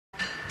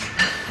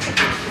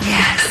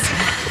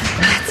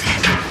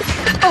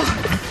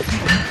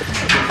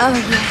Oh,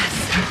 yes.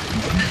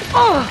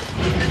 Oh,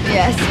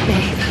 yes,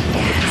 baby,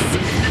 yes.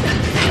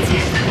 That's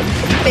it.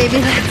 Baby,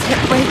 that's it,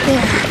 right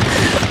there.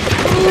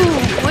 Ooh,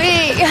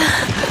 wee.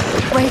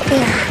 Right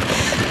there.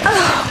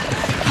 Oh,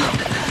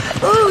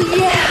 oh,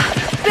 yeah,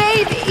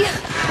 baby.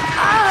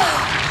 Oh.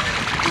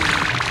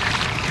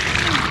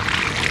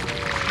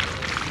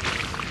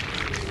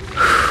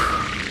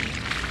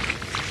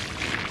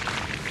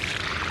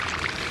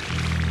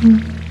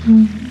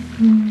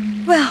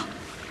 Well,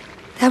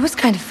 that was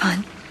kind of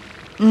fun.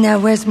 Now,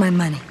 where's my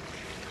money?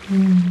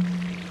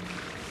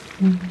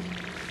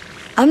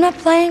 I'm not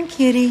playing,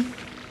 cutie.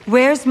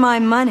 Where's my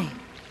money?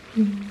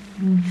 Maybe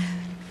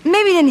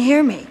you didn't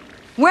hear me.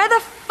 Where the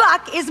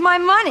fuck is my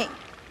money?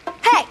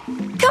 Hey,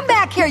 come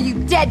back here, you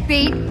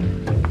deadbeat!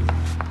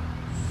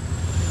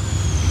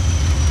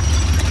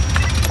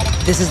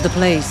 This is the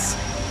place.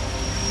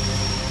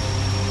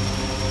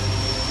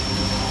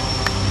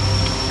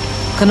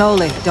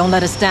 Cannoli, don't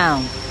let us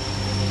down.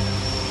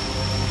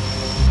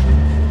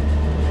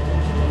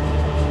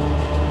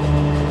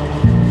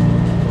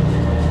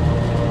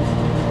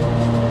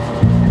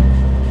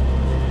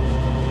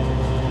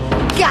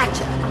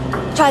 Gotcha!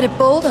 Try to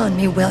bolt on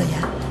me, will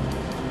ya?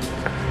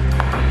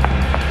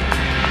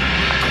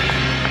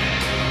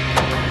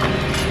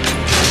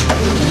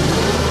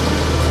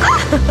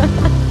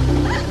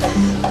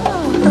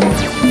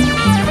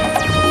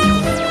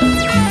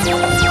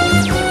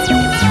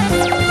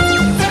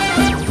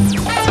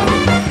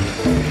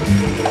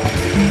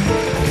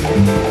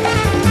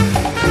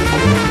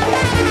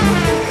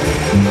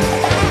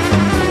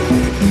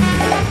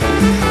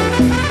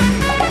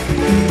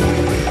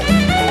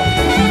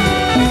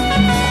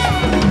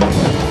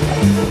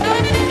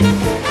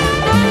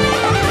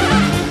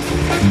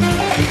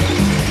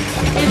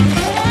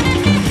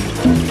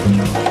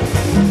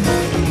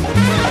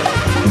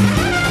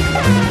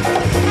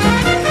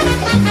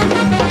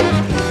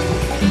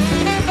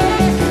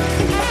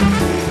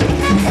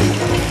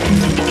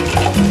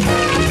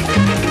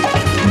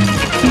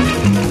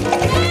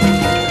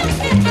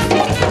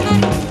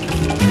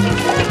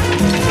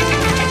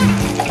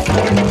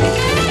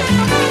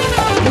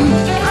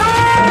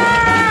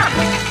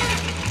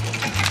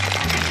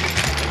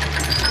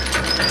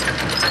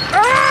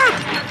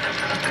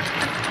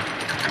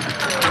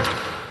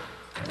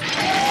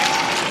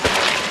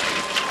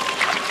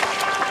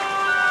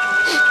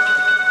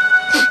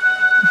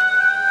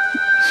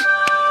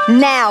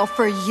 Now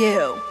for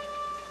you.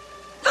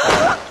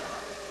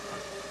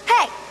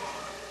 Hey!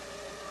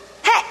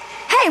 Hey!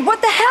 Hey, what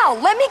the hell?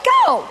 Let me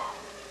go!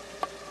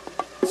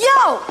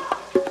 Yo!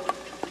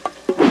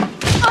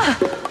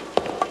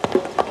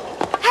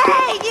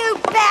 Hey, you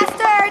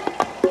bastard!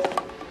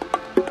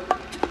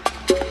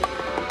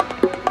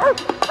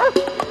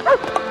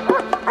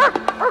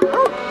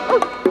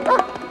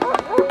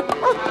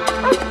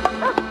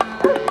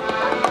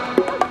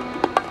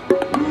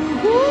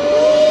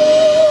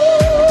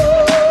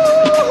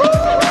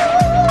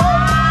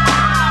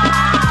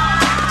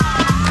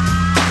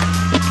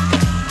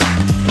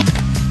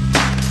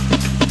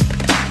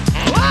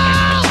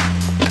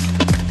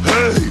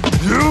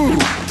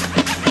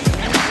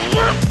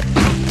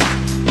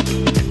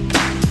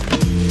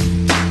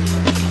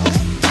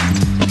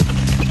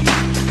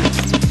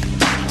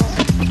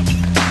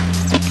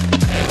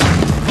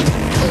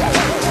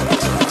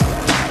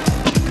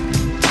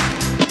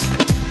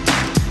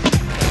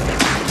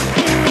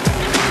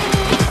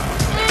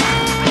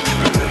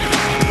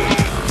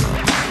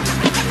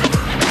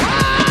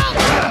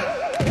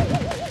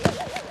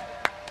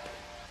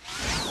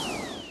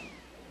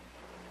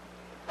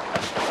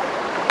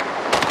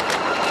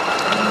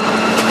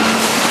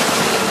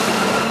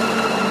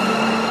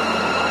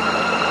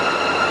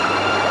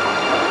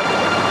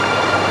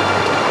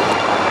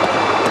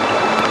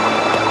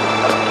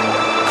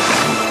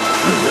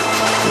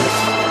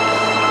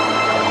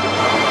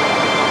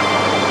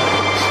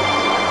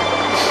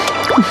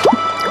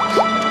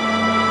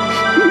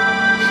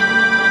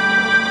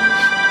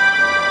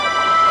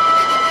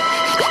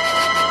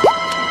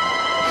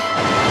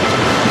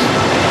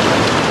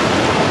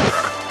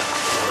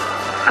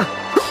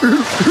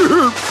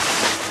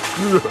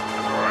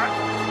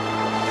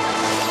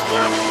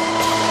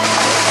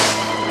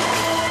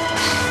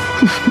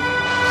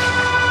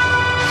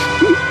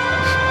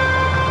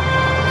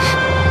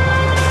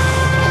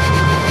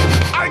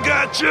 I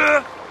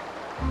gotcha!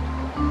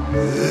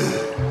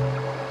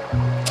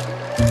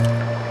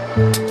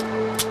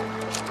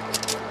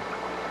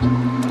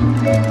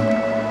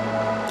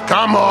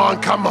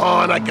 Come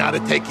on, I gotta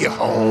take you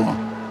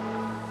home.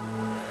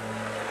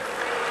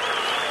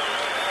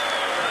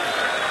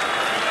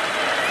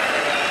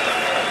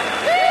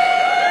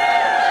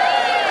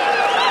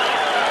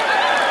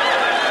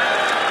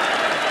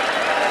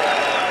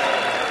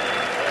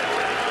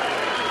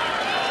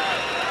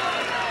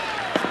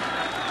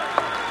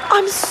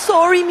 I'm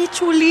sorry, mi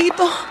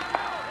chulito.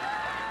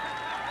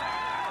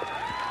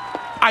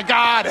 I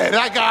got it.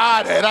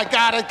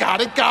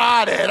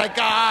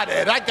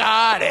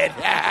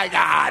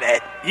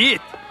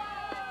 It?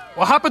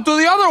 What happened to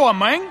the other one,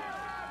 man?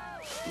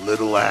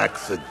 Little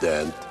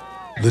accident.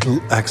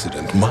 Little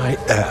accident, my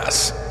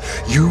ass.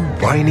 You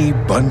whiny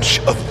bunch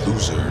of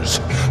losers.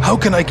 How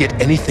can I get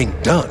anything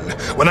done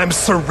when I'm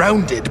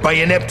surrounded by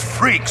inept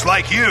freaks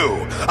like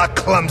you? A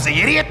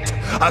clumsy idiot,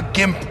 a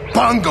gimp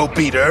bongo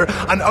beater,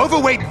 an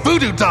overweight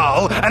voodoo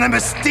doll, and a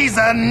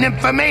mestiza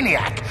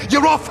nymphomaniac.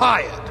 You're all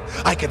fired.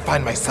 I can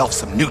find myself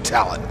some new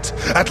talent.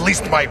 At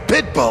least my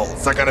pit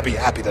bulls are gonna be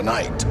happy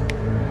tonight.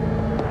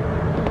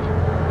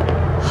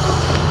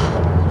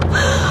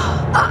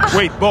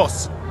 Wait,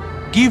 boss.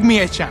 Give me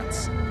a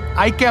chance.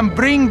 I can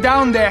bring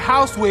down their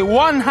house with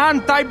one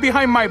hand tied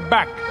behind my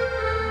back.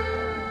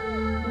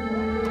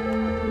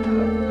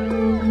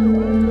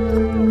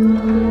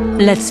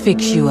 Let's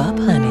fix you up,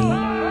 honey.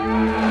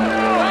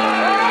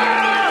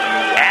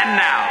 And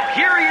now,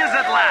 here he is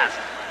at last,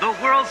 the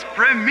world's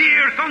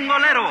premier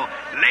congolero.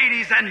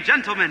 Ladies and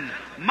gentlemen,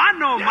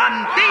 Mano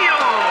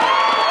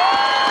Mantillo!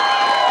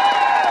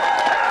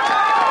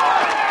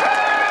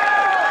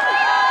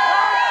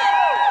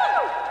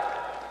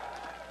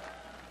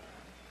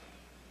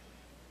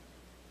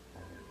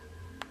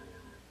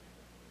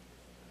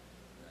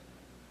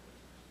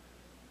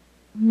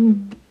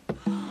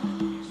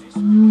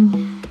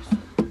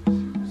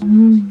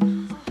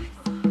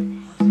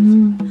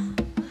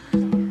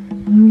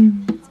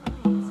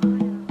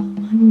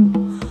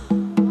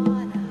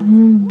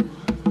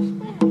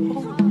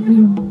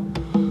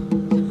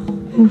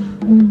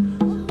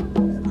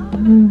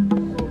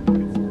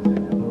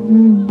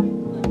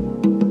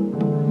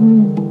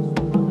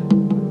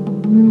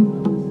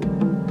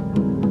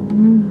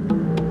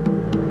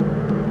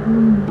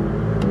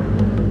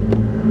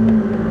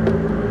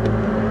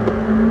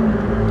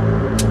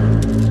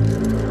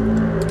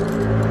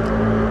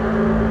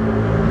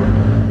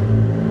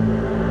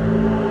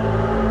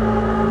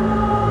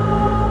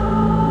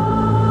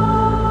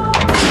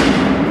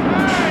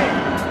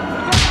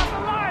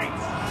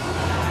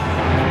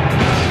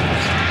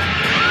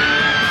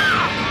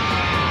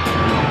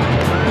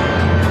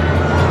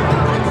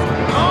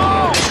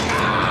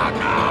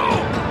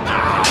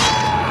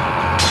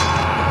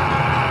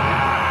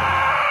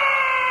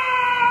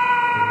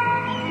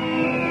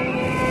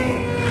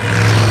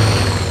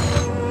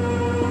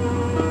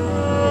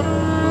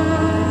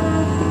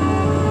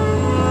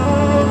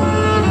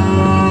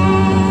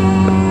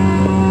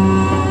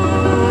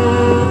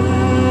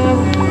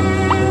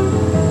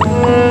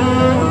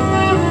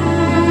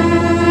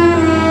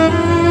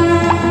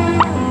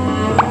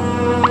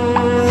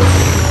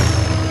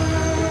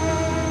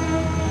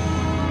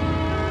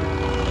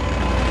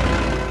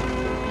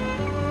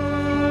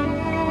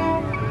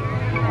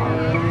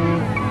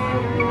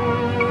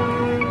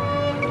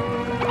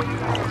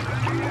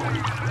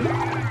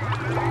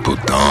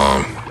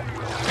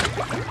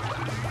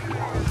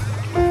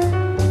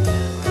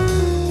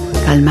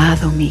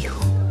 Calmado, mijo.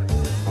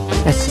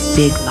 That's a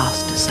big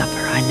loss to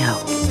suffer, I know.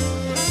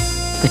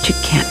 But you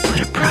can't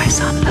put a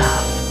price on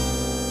love.